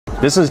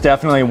This is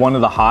definitely one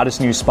of the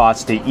hottest new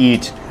spots to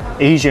eat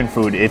Asian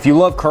food. If you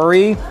love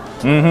curry,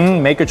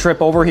 make a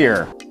trip over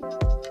here.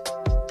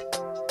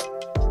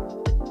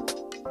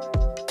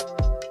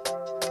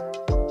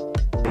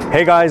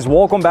 Hey guys,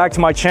 welcome back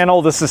to my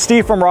channel. This is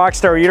Steve from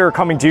Rockstar Eater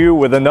coming to you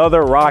with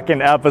another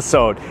rockin'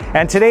 episode.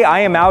 And today I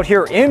am out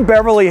here in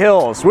Beverly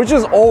Hills, which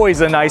is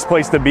always a nice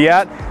place to be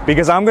at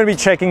because I'm gonna be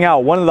checking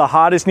out one of the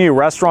hottest new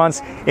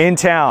restaurants in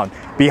town.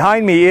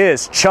 Behind me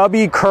is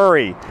Chubby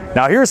Curry.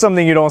 Now here's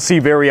something you don't see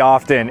very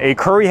often, a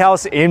curry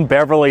house in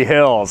Beverly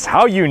Hills.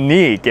 How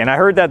unique. And I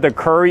heard that the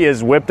curry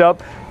is whipped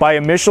up by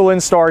a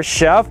Michelin star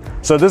chef,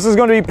 so this is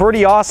going to be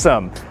pretty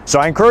awesome. So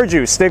I encourage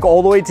you, stick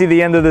all the way to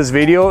the end of this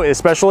video,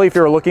 especially if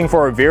you're looking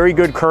for a very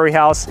good curry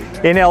house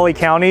in LA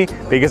County,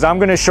 because I'm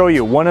going to show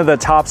you one of the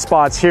top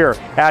spots here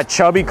at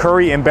Chubby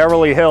Curry in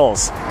Beverly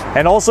Hills.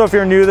 And also, if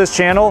you're new to this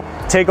channel,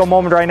 take a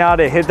moment right now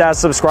to hit that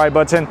subscribe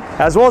button,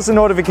 as well as the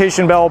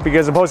notification bell,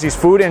 because I post these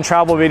food and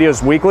travel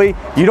videos weekly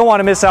you don't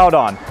want to miss out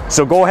on.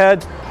 So go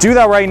ahead, do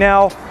that right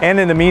now. And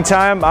in the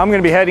meantime, I'm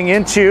going to be heading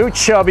into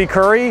Chubby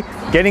Curry,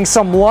 getting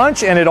some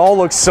lunch, and it all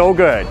looks so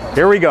good.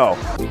 Here we go.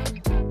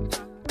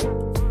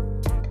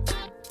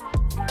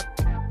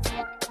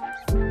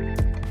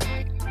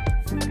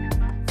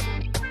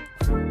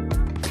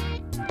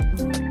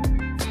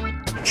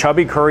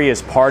 Chubby Curry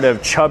is part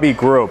of Chubby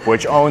Group,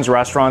 which owns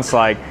restaurants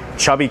like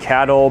Chubby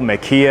Cattle,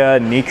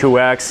 Makia, Niku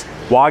X,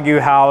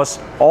 Wagyu House,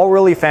 all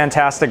really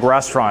fantastic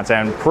restaurants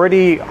and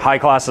pretty high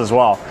class as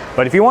well.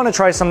 But if you want to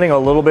try something a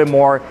little bit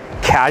more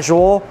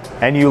casual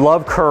and you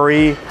love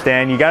curry,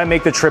 then you got to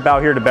make the trip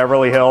out here to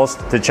Beverly Hills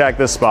to check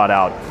this spot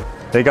out.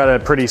 They got a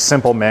pretty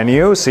simple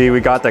menu. See, we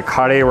got the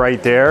curry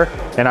right there.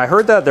 And I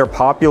heard that their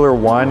popular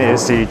one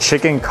is the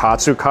chicken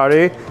katsu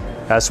curry,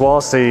 as well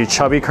as the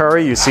Chubby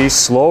Curry. You see,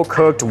 slow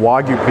cooked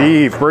wagyu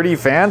beef, pretty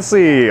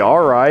fancy.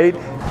 All right.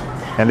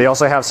 And they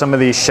also have some of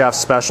these chef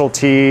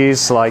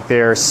specialties like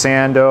their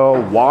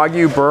Sando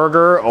Wagyu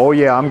burger. Oh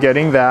yeah, I'm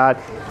getting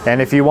that.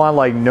 And if you want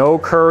like no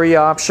curry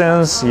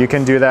options, you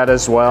can do that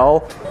as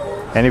well.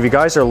 And if you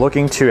guys are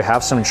looking to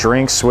have some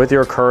drinks with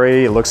your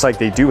curry, it looks like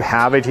they do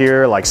have it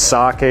here, like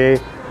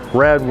sake,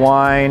 red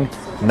wine,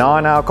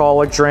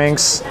 non-alcoholic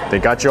drinks. They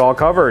got you all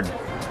covered.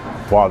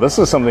 Wow, this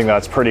is something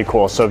that's pretty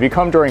cool. So if you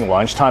come during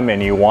lunchtime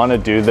and you want to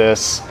do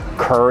this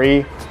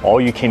curry, all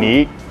you can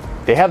eat,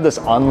 they have this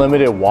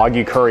unlimited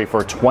Wagyu curry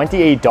for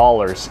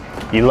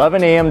 $28,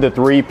 11 a.m. to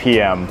 3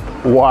 p.m.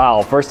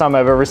 Wow, first time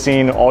I've ever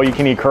seen all you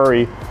can eat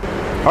curry.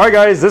 All right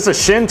guys, this is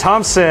Shin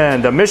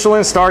Thompson, the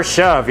Michelin star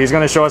chef. He's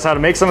gonna show us how to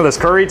make some of this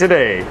curry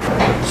today.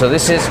 So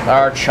this is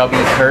our Chubby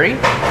Curry.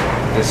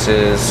 This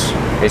is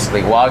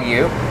basically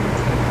Wagyu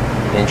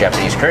in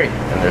Japanese curry.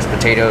 And there's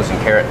potatoes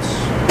and carrots.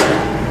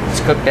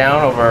 It's cooked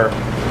down over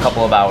a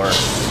couple of hours.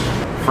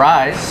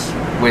 Fries,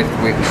 we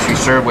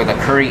serve with a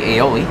curry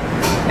aioli,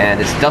 and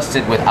it's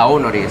dusted with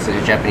aonori, it's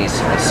a Japanese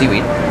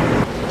seaweed.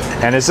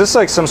 And is this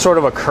like some sort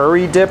of a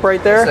curry dip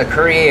right there? It's a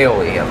curry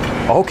aioli.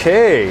 Yeah.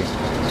 Okay,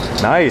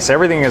 nice.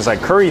 Everything is like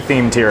curry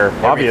themed here,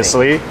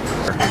 obviously.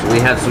 So we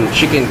have some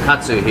chicken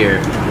katsu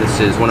here. This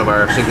is one of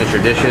our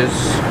signature dishes.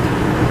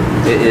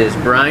 It is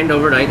brined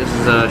overnight. This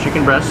is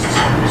chicken breast,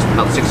 it's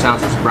about 6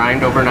 ounces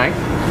brined overnight.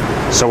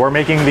 So we're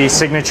making the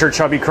signature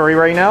Chubby Curry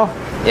right now?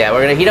 Yeah,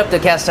 we're gonna heat up the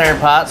cast iron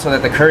pot so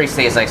that the curry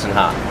stays nice and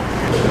hot.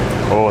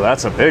 Oh,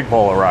 that's a big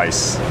bowl of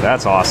rice.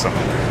 That's awesome.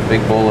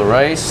 Big bowl of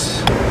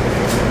rice.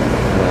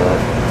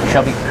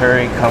 Chubby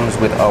Curry comes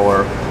with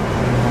our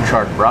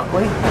charred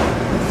broccoli.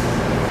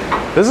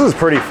 This is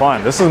pretty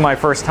fun. This is my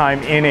first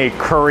time in a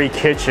curry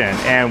kitchen,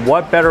 and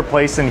what better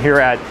place than here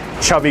at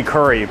Chubby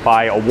Curry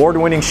by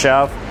award-winning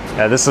chef.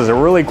 This is a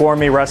really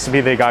gourmet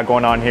recipe they got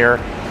going on here.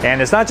 And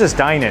it's not just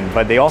dine-in,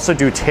 but they also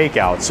do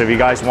takeout. So if you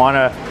guys want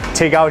to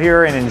take out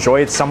here and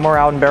enjoy it somewhere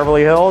out in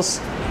Beverly Hills,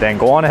 then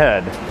go on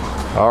ahead.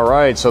 All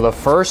right, so the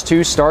first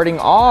two starting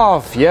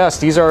off. Yes,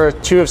 these are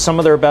two of some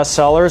of their best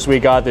sellers. We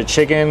got the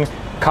chicken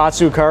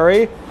katsu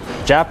curry,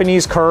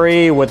 Japanese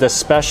curry with a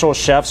special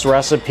chef's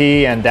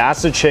recipe, and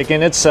that's the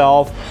chicken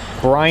itself,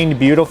 brined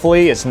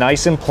beautifully. It's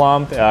nice and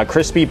plump,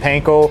 crispy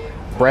panko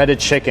breaded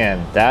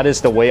chicken. That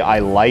is the way I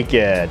like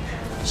it.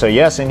 So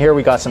yes, in here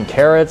we got some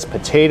carrots,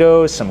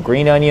 potatoes, some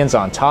green onions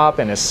on top,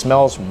 and it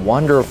smells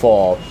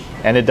wonderful.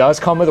 And it does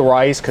come with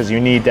rice because you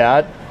need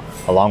that,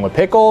 along with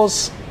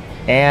pickles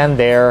and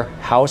their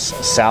house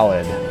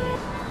salad.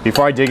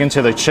 Before I dig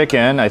into the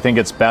chicken, I think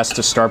it's best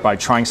to start by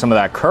trying some of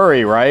that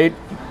curry, right?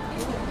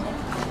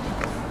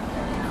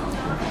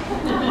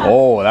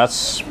 Oh,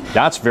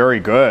 that's very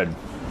good.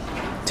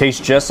 Tastes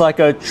just like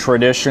a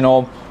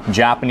traditional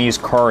Japanese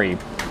curry.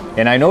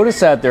 And I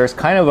noticed that there's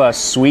kind of a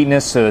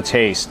sweetness to the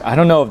taste. I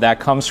don't know if that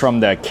comes from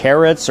the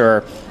carrots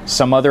or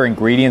some other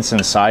ingredients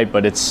inside,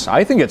 but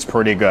I think it's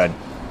pretty good.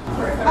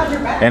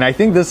 And I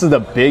think this is the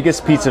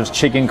biggest piece of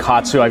chicken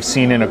katsu I've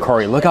seen in a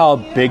curry. Look how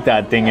big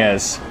that thing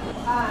is.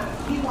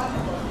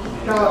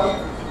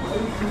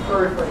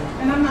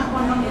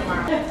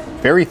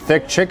 Very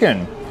thick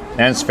chicken,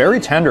 and it's very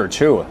tender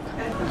too.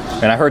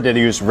 And I heard that they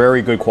use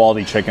very good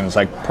quality chicken. It's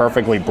like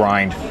perfectly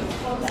brined.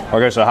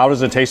 Okay, so how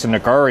does it taste in the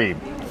curry?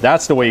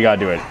 That's the way you gotta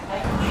do it.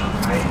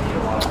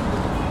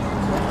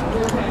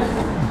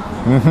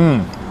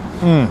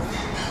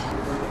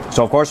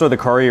 So of course with the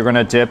curry, you're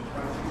gonna dip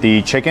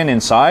the chicken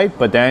inside,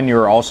 but then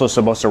you're also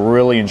supposed to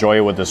really enjoy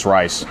it with this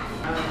rice.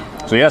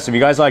 So yes, if you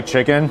guys like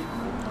chicken,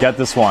 get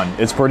this one.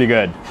 It's pretty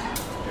good.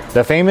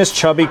 The famous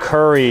Chubby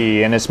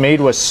Curry, and it's made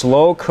with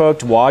slow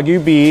cooked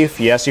wagyu beef.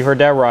 Yes, you heard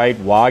that right,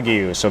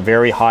 wagyu. So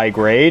very high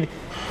grade.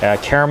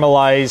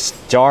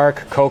 Caramelized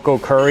dark cocoa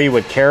curry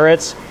with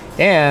carrots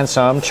and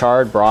some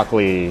charred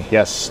broccoli.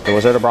 Yes,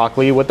 those are the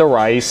broccoli with the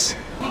rice.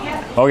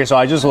 Okay, so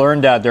I just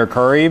learned that their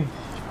curry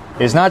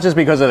is not just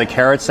because of the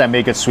carrots that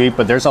make it sweet,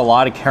 but there's a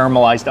lot of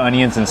caramelized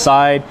onions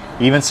inside,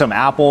 even some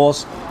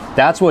apples.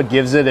 That's what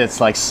gives it its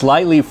like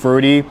slightly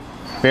fruity,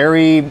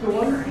 very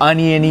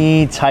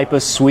oniony type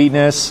of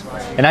sweetness.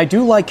 And I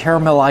do like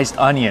caramelized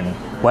onion,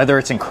 whether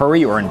it's in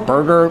curry or in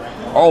burger.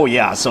 Oh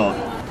yeah, so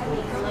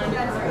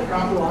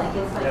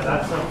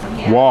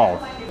wow.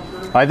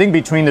 I think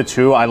between the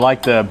two, I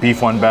like the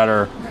beef one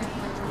better.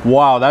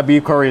 Wow, that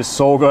beef curry is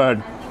so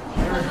good.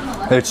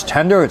 It's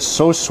tender, it's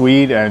so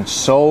sweet, and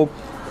so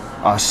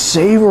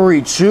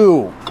savory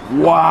too.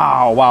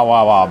 Wow, wow,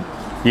 wow, wow.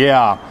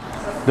 Yeah,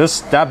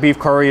 that beef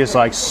curry is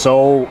like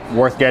so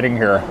worth getting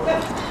here.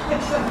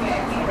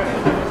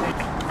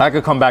 I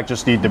could come back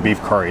just to eat the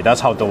beef curry. That's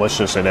how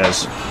delicious it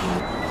is.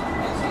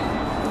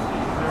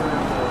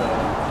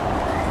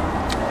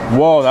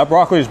 Whoa, that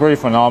broccoli is pretty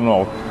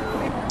phenomenal.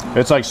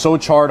 It's like so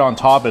charred on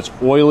top, it's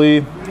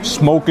oily,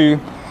 smoky.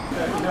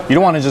 You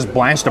don't want to just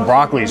blanch the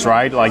broccolis,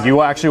 right? Like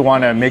you actually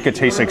want to make it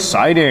taste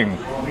exciting.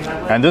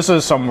 And this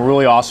is some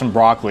really awesome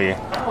broccoli.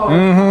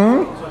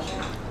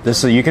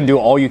 This is, you can do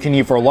all you can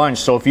eat for lunch.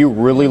 So if you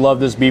really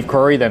love this beef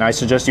curry, then I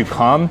suggest you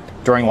come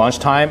during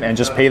lunchtime and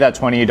just pay that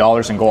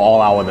 $28 and go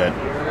all out with it.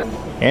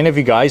 And if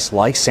you guys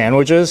like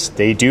sandwiches,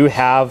 they do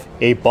have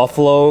a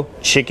buffalo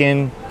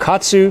chicken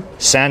katsu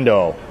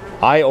sando.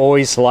 I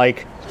always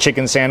like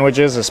chicken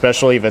sandwiches,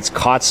 especially if it's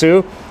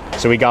katsu.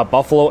 So we got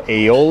buffalo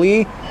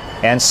aioli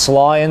and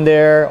slaw in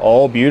there.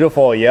 Oh,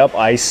 beautiful. Yep,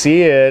 I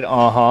see it.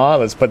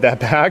 Let's put that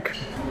back.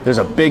 There's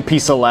a big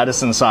piece of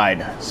lettuce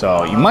inside.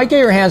 So you might get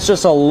your hands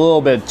just a little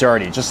bit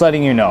dirty, just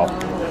letting you know.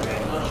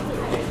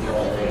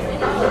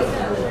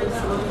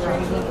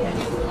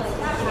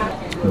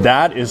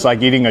 That is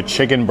like eating a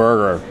chicken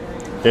burger.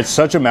 It's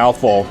such a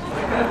mouthful.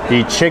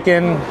 The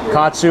chicken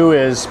katsu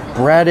is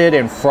breaded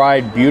and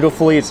fried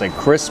beautifully. It's like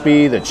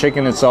crispy. The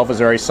chicken itself is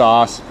very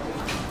soft.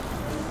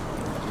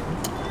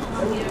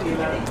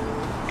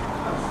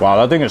 Wow,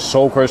 that thing is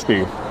so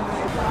crispy.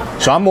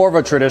 So I'm more of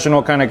a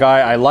traditional kind of guy.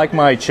 I like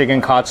my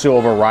chicken katsu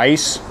over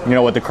rice, you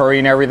know, with the curry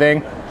and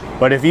everything.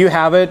 But if you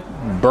have it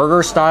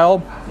burger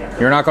style,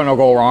 you're not going to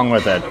go wrong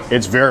with it.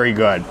 It's very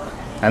good.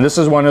 And this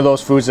is one of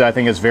those foods that I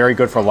think is very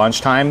good for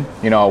lunchtime,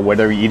 you know,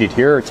 whether you eat it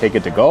here or take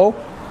it to go.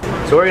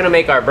 So we're gonna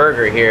make our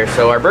burger here.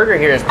 So our burger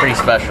here is pretty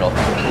special.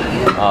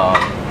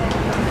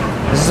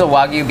 This is a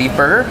wagyu beef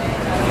burger,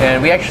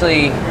 and we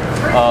actually,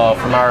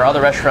 from our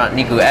other restaurant,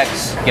 Niku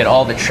X, get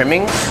all the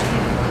trimmings.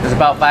 There's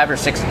about 5 or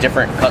 6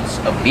 different cuts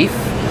of beef.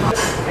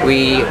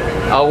 We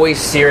always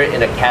sear it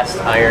in a cast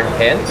iron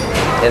pan,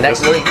 and that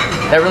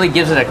really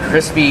gives it a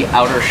crispy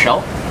outer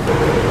shell.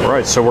 All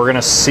right, so we're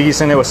gonna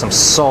season it with some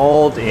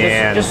salt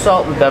and just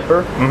salt and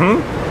pepper.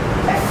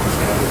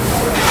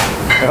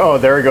 Oh,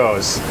 there it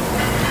goes.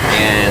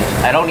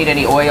 And I don't need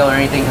any oil or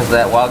anything because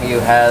that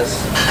wagyu has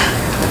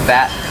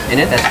fat in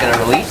it that's going to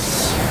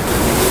release.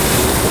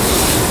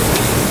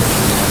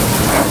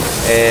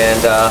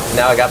 And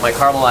now I got my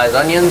caramelized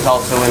onions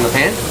also in the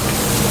pan.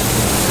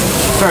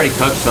 It's already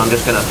cooked, so I'm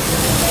just going to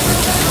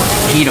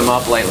heat them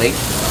up lightly.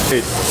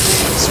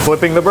 It's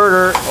flipping the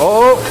burger.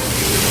 Oh!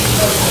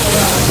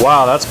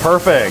 Wow, that's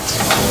perfect.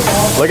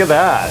 Look at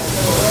that.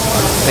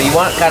 So you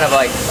want kind of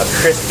like a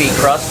crispy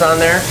crust on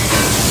there.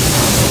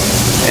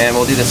 And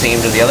we'll do the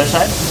same to the other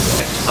side.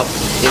 Up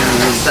in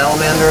the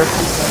salamander.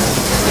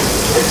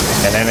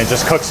 And then it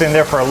just cooks in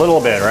there for a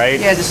little bit, right?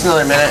 Yeah, just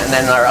another minute, and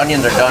then our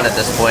onions are done at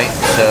this point.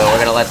 So we're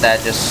gonna let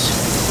that just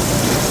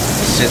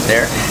sit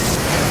there.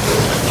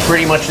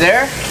 Pretty much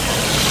there.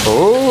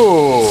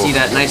 Ooh. See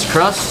that nice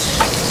crust?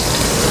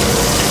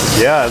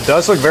 Yeah, it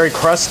does look very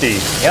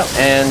crusty. Yep,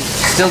 and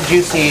still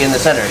juicy in the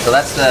center. So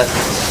that's the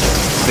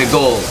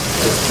goal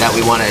that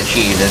we want to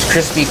achieve, is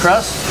crispy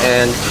crust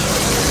and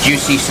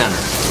juicy center.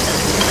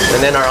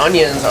 And then our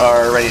onions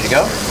are ready to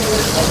go.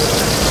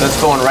 So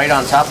it's going right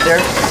on top there.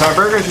 So our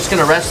burger is just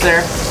gonna rest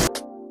there.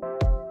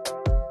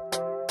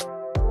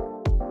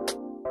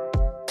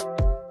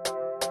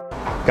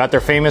 Got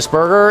their famous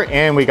burger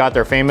and we got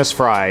their famous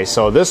fries.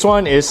 So this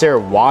one is their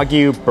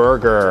wagyu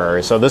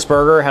burger. So this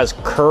burger has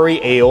curry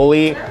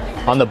aioli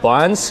on the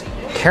buns,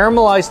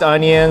 caramelized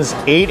onions,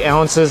 8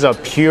 ounces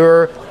of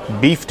pure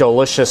beef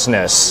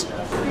deliciousness.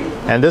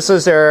 And this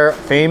is their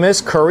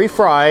famous curry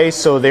fries.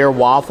 So they're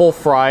waffle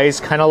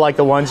fries, kind of like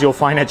the ones you'll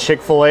find at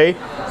Chick-fil-A,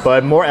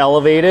 but more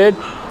elevated.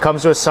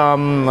 Comes with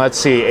some, let's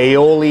see,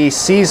 aioli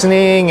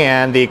seasoning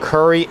and the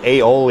curry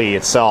aioli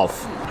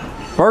itself.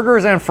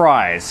 Burgers and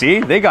fries. See,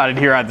 they got it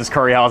here at this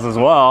curry house as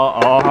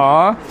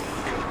well.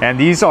 And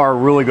these are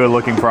really good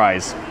looking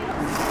fries.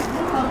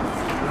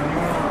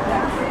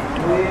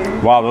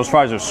 Wow, those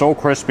fries are so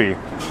crispy.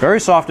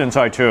 Very soft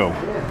inside too.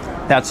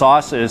 That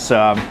sauce is, you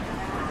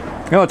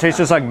know, it tastes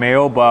just like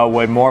mayo, but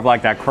with more of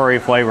like that curry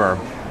flavor.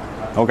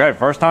 Okay,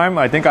 first time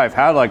I think I've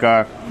had like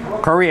a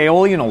curry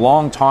aioli in a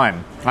long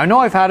time. I know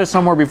I've had it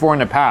somewhere before in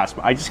the past,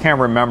 but I just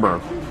can't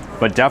remember.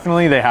 But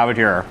definitely they have it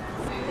here.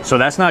 So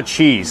that's not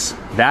cheese,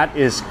 that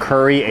is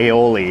curry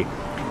aioli.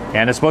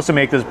 And it's supposed to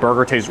make this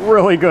burger taste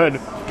really good.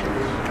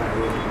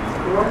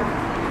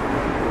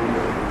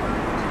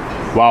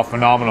 Wow,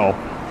 phenomenal.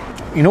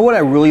 You know what I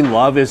really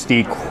love is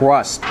the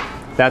crust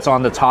that's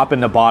on the top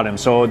and the bottom.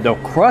 So the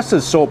crust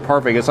is so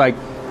perfect, it's like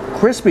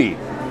crispy.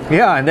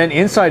 Yeah, and then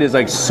inside is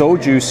like so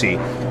juicy.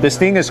 This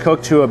thing is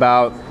cooked to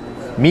about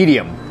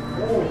medium.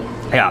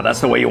 Yeah,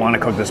 that's the way you want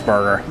to cook this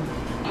burger.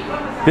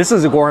 This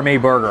is a gourmet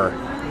burger.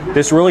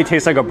 This really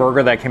tastes like a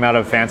burger that came out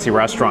of a fancy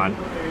restaurant.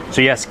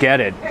 So yes, get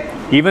it.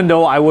 Even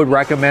though I would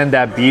recommend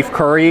that beef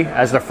curry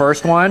as the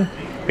first one,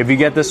 if you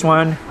get this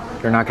one,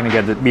 you're not going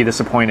to be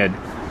disappointed.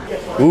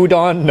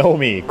 Udon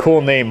Nomi,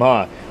 cool name,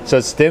 huh? So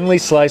it's thinly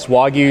sliced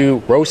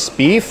wagyu roast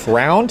beef,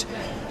 round,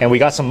 and we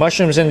got some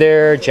mushrooms in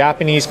there,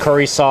 Japanese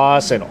curry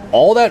sauce, and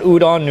all that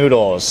udon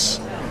noodles.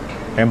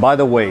 And by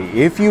the way,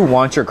 if you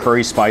want your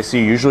curry spicy,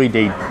 usually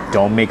they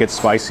don't make it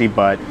spicy,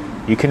 but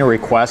you can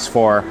request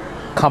for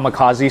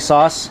kamikaze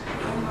sauce.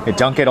 You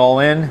dunk it all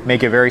in,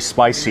 make it very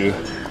spicy.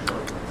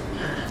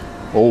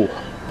 Oh,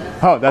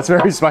 that's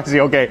very spicy.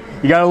 Okay,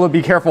 you gotta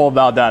be careful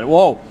about that.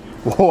 Whoa,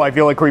 whoa, I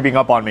feel it creeping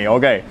up on me.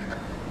 Okay.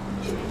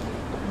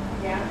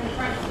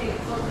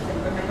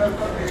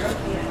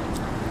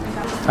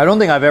 I don't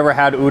think I've ever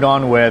had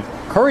udon with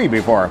curry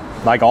before,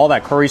 like all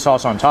that curry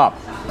sauce on top.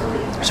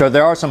 So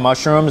there are some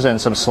mushrooms and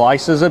some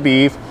slices of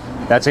beef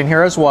that's in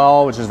here as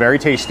well, which is very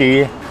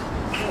tasty.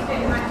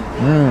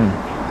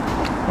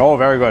 Oh,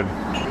 very good.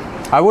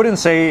 I wouldn't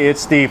say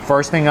it's the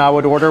first thing I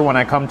would order when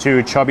I come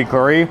to Chubby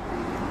Curry,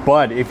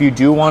 but if you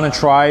do want to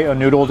try a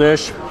noodle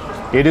dish,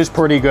 it is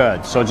pretty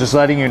good. So just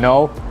letting you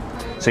know.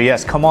 So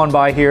yes, come on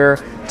by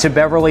here to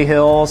Beverly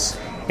Hills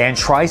and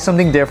try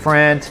something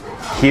different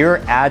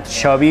here at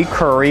Chubby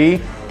Curry.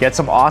 Get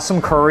some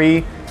awesome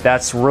curry.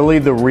 That's really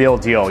the real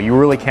deal. You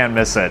really can't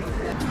miss it.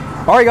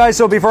 All right, guys,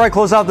 so before I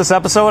close out this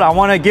episode, I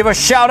want to give a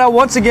shout out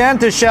once again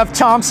to Chef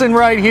Thompson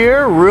right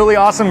here. Really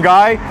awesome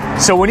guy.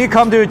 So when you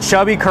come to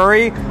Chubby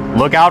Curry,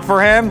 look out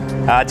for him.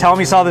 Tell him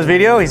you saw this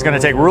video. He's going to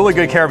take really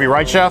good care of you,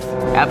 right, Chef?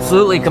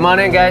 Absolutely. Come on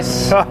in,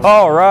 guys.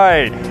 All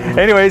right.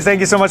 Anyways, thank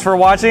you so much for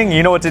watching.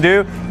 You know what to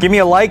do. Give me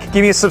a like,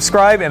 give me a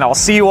subscribe, and I'll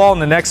see you all in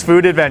the next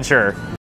food adventure.